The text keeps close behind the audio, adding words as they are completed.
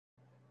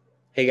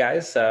Hey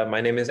guys, my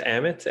name is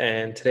Amit,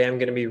 and today I'm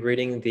going to be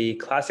reading the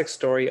classic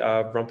story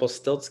of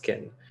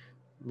Rumpelstiltskin,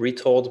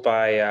 retold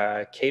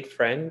by Kate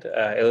Friend,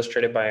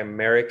 illustrated by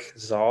Merrick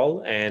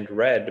Zoll, and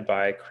read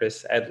by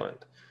Chris Edlund.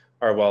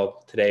 Or,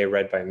 well, today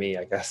read by me,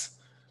 I guess.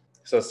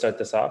 So let's start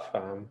this off.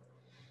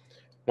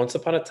 Once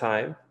upon a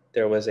time,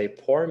 there was a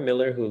poor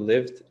miller who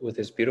lived with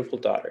his beautiful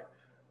daughter.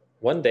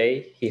 One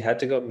day, he had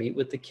to go meet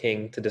with the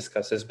king to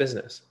discuss his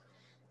business.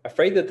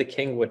 Afraid that the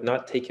king would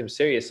not take him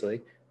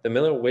seriously, the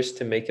miller wished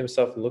to make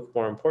himself look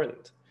more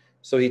important.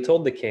 So he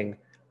told the king,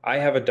 I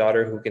have a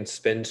daughter who can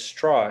spin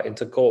straw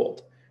into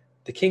gold.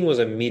 The king was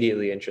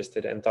immediately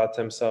interested and thought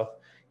to himself,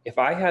 if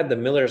I had the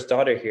miller's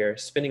daughter here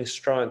spinning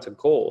straw into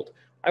gold,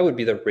 I would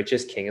be the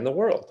richest king in the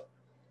world.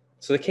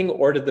 So the king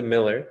ordered the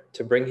miller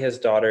to bring his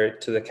daughter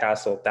to the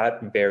castle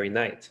that very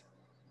night.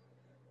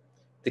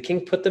 The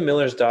king put the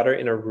miller's daughter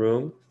in a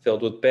room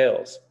filled with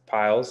bales,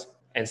 piles,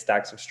 and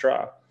stacks of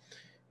straw.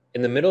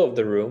 In the middle of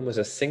the room was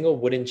a single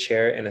wooden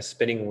chair and a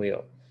spinning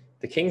wheel.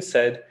 The king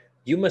said,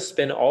 you must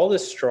spin all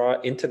this straw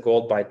into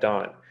gold by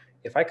dawn.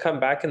 If I come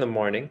back in the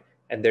morning,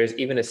 and there's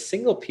even a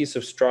single piece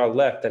of straw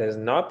left that has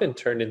not been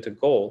turned into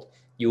gold,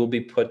 you will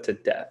be put to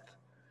death.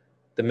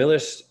 The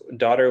miller's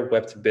daughter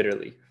wept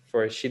bitterly,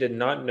 for she did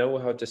not know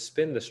how to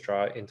spin the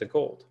straw into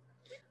gold.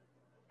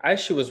 As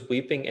she was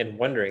weeping and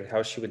wondering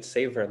how she would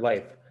save her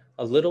life,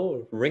 a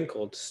little,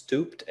 wrinkled,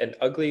 stooped, and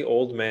ugly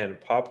old man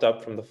popped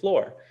up from the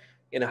floor.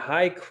 In a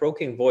high,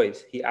 croaking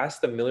voice, he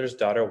asked the miller's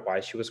daughter why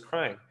she was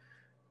crying.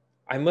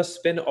 I must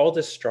spin all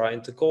this straw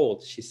into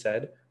gold, she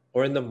said,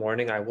 or in the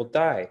morning I will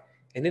die.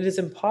 And it is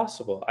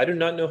impossible. I do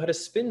not know how to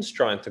spin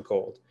straw into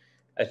gold.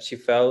 As she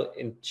fell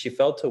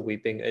to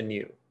weeping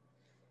anew.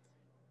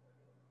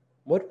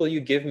 What will you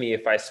give me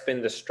if I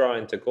spin the straw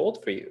into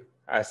gold for you?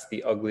 Asked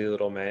the ugly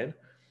little man.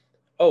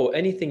 Oh,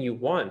 anything you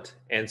want,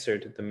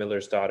 answered the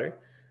miller's daughter.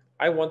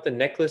 I want the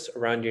necklace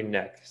around your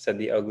neck, said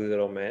the ugly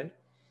little man.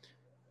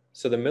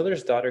 So the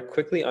miller's daughter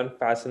quickly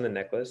unfastened the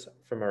necklace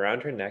from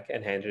around her neck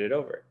and handed it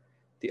over.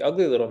 The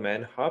ugly little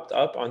man hopped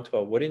up onto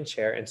a wooden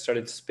chair and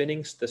started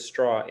spinning the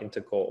straw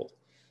into gold.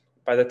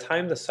 By the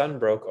time the sun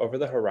broke over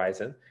the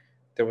horizon,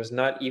 there was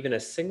not even a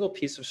single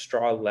piece of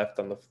straw left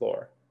on the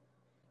floor.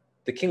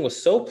 The king was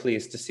so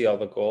pleased to see all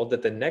the gold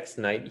that the next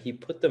night he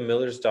put the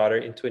miller's daughter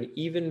into an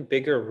even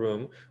bigger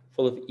room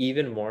full of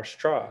even more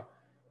straw.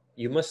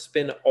 You must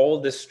spin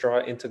all this straw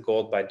into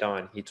gold by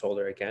dawn, he told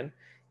her again.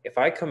 If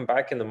I come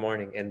back in the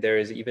morning and there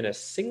is even a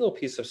single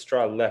piece of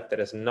straw left that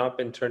has not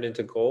been turned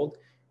into gold,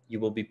 you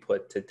will be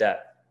put to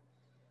death.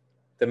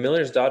 The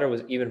miller's daughter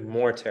was even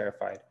more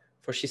terrified,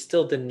 for she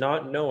still did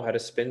not know how to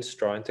spin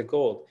straw into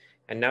gold,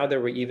 and now there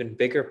were even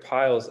bigger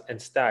piles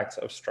and stacks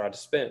of straw to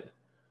spin.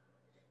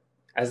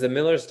 As the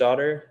miller's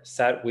daughter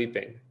sat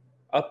weeping,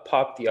 up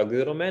popped the ugly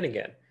little man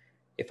again.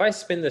 If I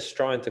spin this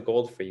straw into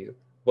gold for you,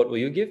 what will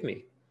you give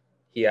me?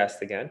 He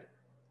asked again.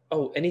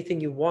 Oh, anything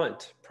you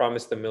want,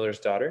 promised the miller's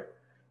daughter.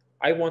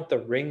 I want the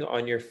ring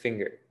on your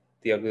finger,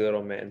 the ugly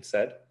little man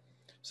said.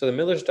 So the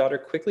miller's daughter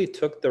quickly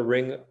took her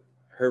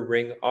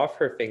ring off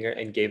her finger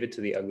and gave it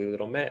to the ugly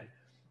little man.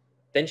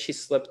 Then she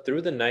slept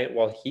through the night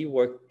while he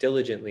worked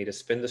diligently to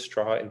spin the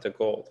straw into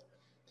gold.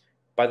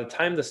 By the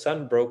time the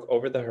sun broke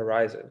over the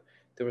horizon,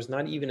 there was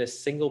not even a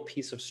single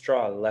piece of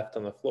straw left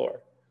on the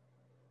floor.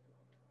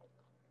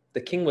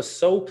 The king was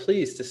so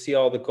pleased to see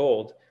all the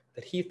gold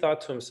that he thought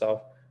to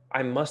himself,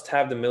 I must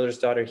have the miller's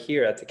daughter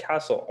here at the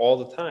castle all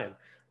the time.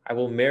 I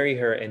will marry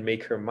her and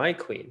make her my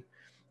queen.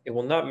 It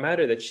will not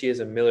matter that she is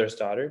a miller's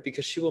daughter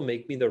because she will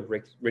make me the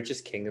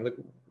richest king in the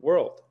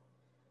world.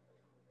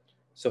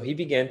 So he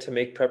began to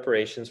make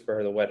preparations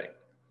for the wedding.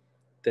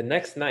 The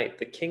next night,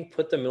 the king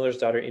put the miller's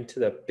daughter into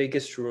the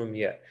biggest room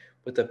yet,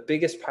 with the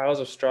biggest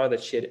piles of straw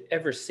that she had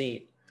ever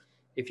seen.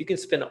 If you can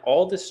spin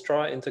all this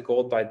straw into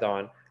gold by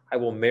dawn, I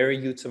will marry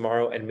you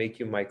tomorrow and make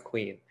you my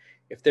queen.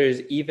 If there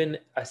is even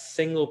a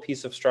single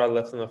piece of straw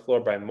left on the floor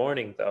by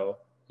morning, though,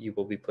 you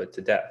will be put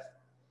to death.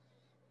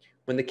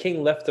 When the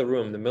king left the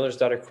room, the miller's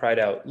daughter cried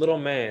out, little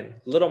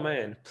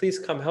man, please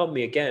come help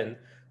me again,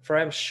 for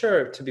I am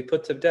sure to be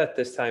put to death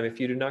this time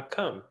if you do not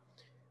come.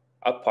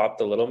 Up popped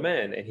the little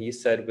man, and he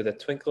said with a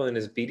twinkle in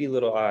his beady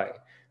little eye,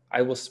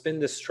 I will spin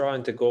this straw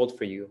into gold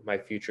for you, my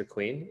future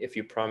queen, if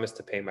you promise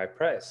to pay my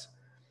price.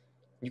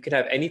 You can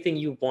have anything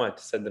you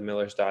want, said the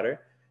miller's daughter.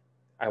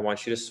 I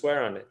want you to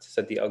swear on it,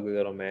 said the ugly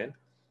little man.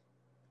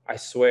 I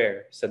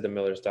swear, said the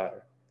miller's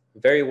daughter.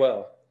 Very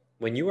well.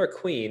 When you are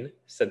queen,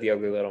 said the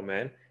ugly little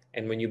man,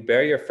 and when you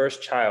bear your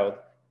first child,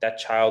 that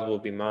child will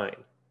be mine.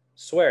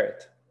 Swear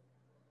it.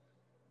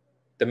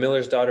 The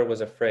miller's daughter was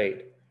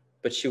afraid,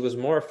 but she was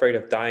more afraid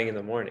of dying in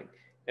the morning,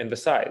 and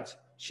besides,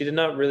 she did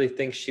not really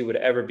think she would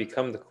ever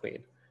become the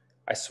queen.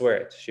 I swear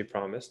it, she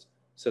promised.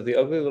 So the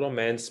ugly little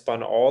man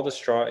spun all the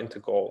straw into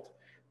gold.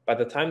 By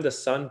the time the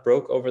sun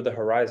broke over the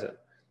horizon,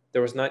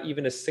 there was not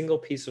even a single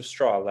piece of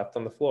straw left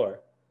on the floor.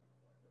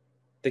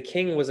 The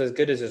king was as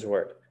good as his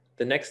word.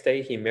 The next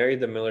day he married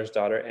the miller's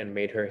daughter and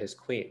made her his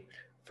queen.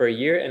 For a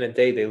year and a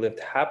day they lived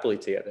happily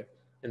together,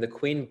 and the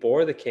queen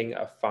bore the king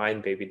a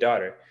fine baby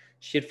daughter.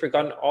 She had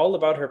forgotten all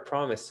about her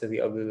promise to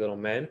the ugly little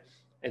man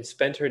and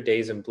spent her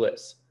days in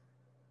bliss,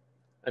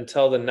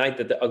 until the night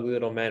that the ugly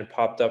little man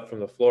popped up from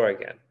the floor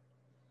again.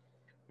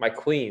 "My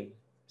queen,"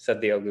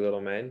 said the ugly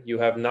little man, "you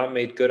have not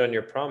made good on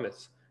your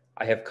promise.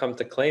 I have come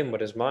to claim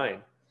what is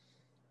mine."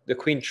 The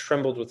queen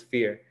trembled with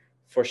fear,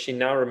 for she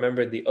now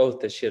remembered the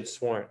oath that she had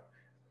sworn.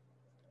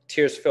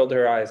 Tears filled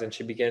her eyes, and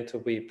she began to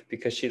weep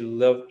because she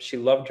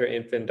loved her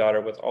infant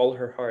daughter with all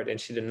her heart, and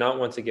she did not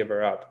want to give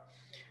her up.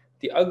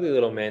 The ugly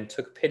little man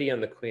took pity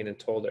on the queen and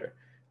told her,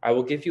 "I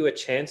will give you a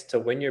chance to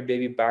win your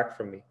baby back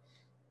from me.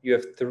 You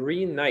have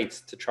 3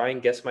 nights to try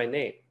and guess my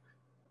name.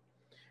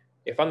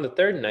 If on the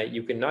third night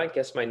you cannot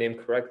guess my name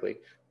correctly,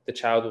 the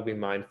child will be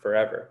mine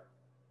forever."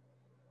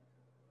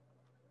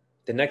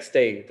 The next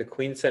day, the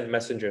queen sent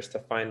messengers to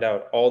find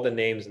out all the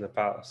names in the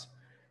palace.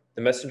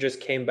 The messengers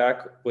came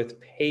back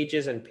with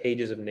pages and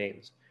pages of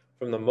names,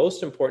 from the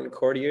most important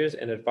courtiers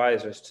and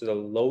advisors to the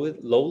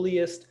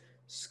lowliest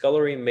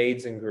scullery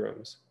maids and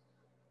grooms.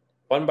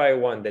 One by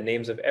one, the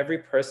names of every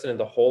person in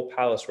the whole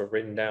palace were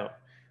written down,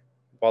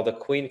 while the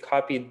queen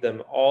copied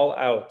them all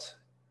out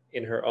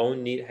in her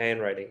own neat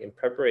handwriting in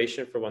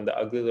preparation for when the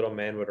ugly little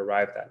man would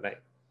arrive that night.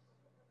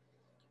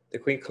 The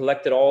queen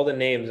collected all the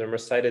names and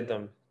recited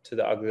them to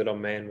the ugly little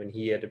man when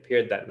he had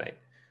appeared that night.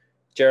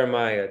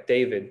 Jeremiah,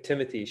 David,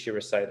 Timothy, she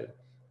recited,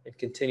 and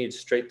continued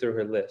straight through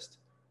her list.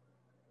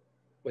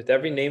 With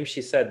every name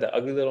she said, the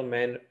ugly little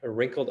man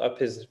wrinkled up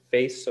his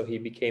face so he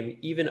became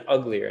even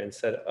uglier and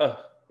said, "Ugh,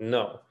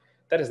 no,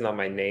 that is not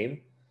my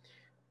name."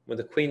 When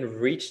the queen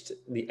reached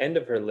the end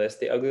of her list,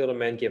 the ugly little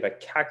man gave a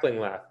cackling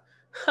laugh.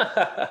 "Ha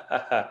ha ha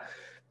ha ha!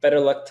 Better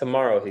luck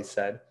tomorrow," he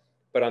said,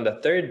 "but on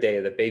the third day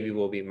the baby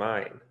will be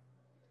mine."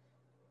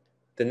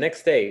 The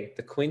next day,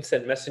 the queen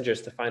sent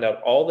messengers to find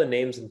out all the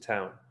names in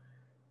town.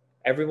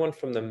 Everyone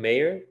from the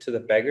mayor to the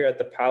beggar at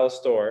the palace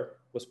door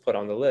was put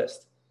on the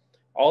list.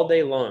 All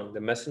day long,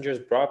 the messengers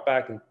brought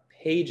back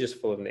pages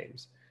full of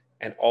names,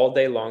 and all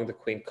day long the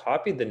queen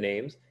copied the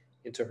names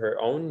into her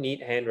own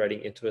neat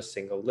handwriting into a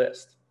single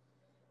list.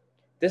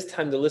 This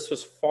time the list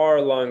was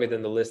far longer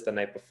than the list the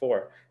night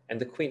before,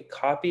 and the queen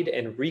copied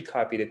and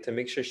recopied it to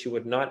make sure she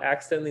would not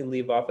accidentally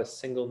leave off a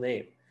single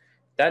name.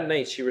 That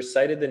night she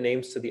recited the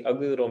names to the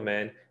ugly little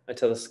man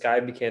until the sky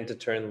began to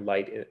turn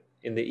light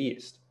in the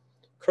east.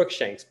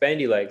 "Crookshanks,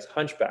 Bandylegs,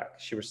 Hunchback,"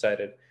 she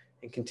recited,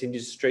 and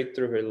continued straight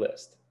through her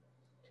list.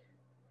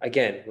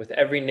 Again, with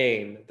every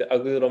name, the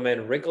ugly little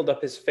man wrinkled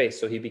up his face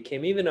so he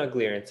became even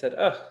uglier and said,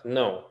 "Ugh,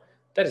 no,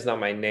 that is not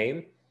my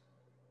name."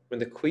 When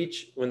the queen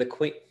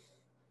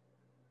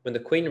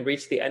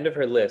reached the end of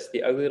her list,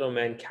 the ugly little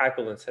man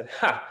cackled and said,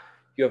 "Ha!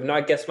 You have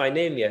not guessed my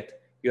name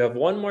yet. You have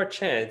one more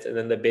chance, and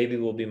then the baby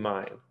will be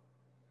mine."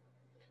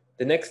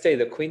 The next day,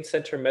 the queen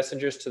sent her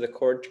messengers to the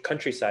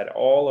countryside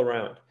all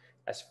around,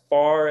 as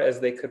far as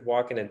they could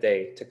walk in a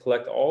day, to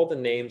collect all the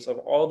names of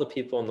all the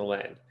people in the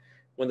land.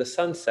 When the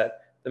sun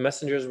set, the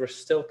messengers were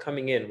still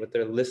coming in with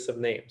their lists of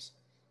names.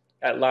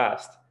 At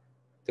last,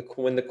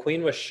 when the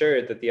queen was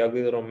sure that the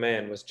ugly little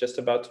man was just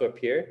about to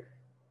appear,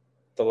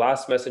 the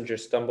last messenger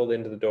stumbled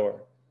into the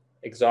door,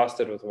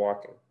 exhausted with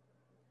walking.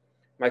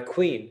 "My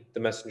queen," the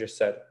messenger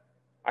said,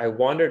 "I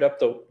wandered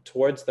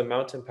towards the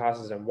mountain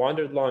passes and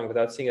wandered long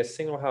without seeing a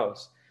single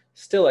house.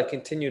 Still I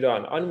continued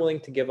on,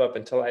 unwilling to give up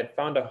until I had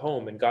found a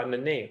home and gotten a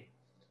name.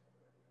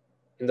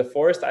 In the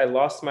forest I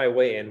lost my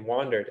way and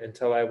wandered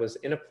until I was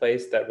in a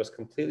place that was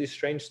completely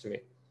strange to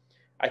me.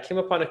 I came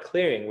upon a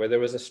clearing where there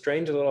was a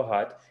strange little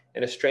hut,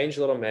 and a strange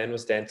little man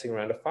was dancing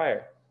around a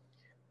fire.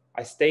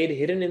 I stayed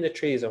hidden in the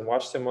trees and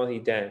watched him while he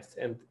danced,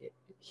 and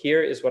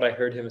here is what I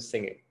heard him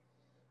singing.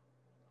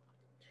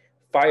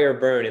 'Fire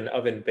burn and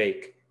oven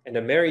bake, and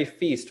a merry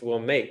feast we'll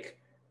make,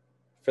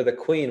 for the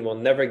queen will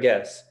never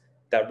guess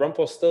that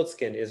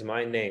Rumpelstiltskin is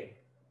my name.'"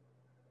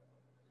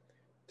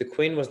 The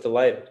queen was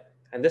delighted,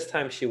 and this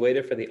time she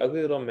waited for the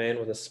ugly little man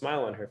with a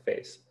smile on her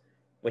face.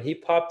 When he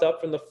popped up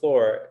from the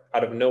floor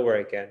out of nowhere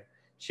again,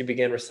 she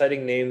began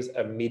reciting names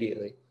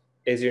immediately.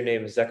 "Is your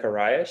name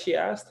Zechariah?" she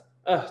asked.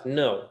 "Ugh,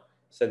 no,"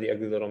 said the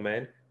ugly little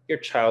man. "Your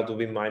child will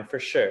be mine for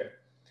sure."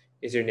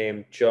 "Is your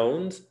name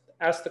Jones?"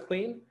 asked the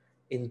queen.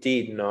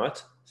 "Indeed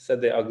not,"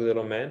 said the ugly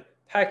little man.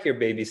 "Pack your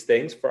baby's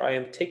things, for I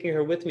am taking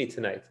her with me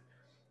tonight."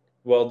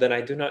 "Well, then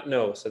I do not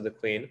know," said the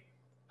queen,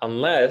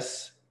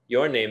 "unless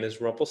your name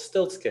is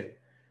Rumpelstiltskin."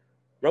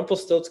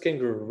 Rumpelstiltskin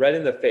grew red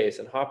in the face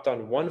and hopped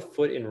on one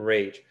foot in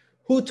rage.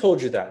 "Who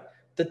told you that?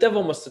 The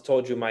devil must have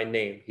told you my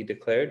name," he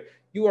declared.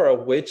 "You are a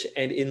witch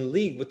and in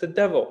league with the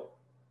devil."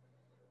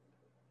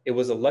 "It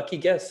was a lucky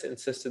guess,"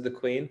 insisted the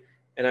queen,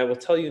 "and I will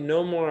tell you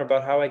no more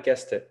about how I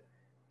guessed it.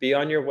 Be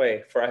on your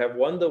way, for I have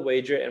won the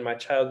wager and my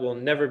child will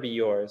never be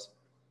yours."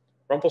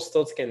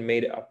 Rumpelstiltskin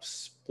made a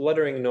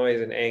spluttering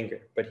noise in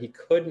anger, but he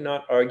could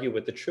not argue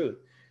with the truth,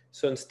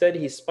 so instead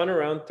he spun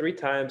around 3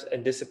 times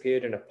and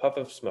disappeared in a puff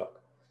of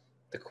smoke.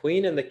 The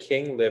queen and the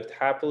king lived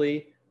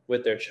happily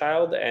with their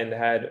child and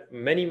had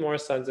many more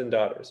sons and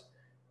daughters,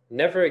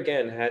 never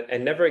again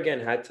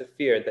had to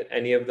fear that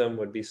any of them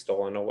would be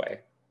stolen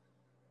away.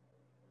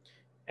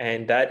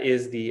 And that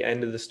is the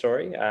end of the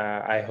story.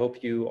 I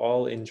hope you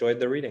all enjoyed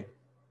the reading.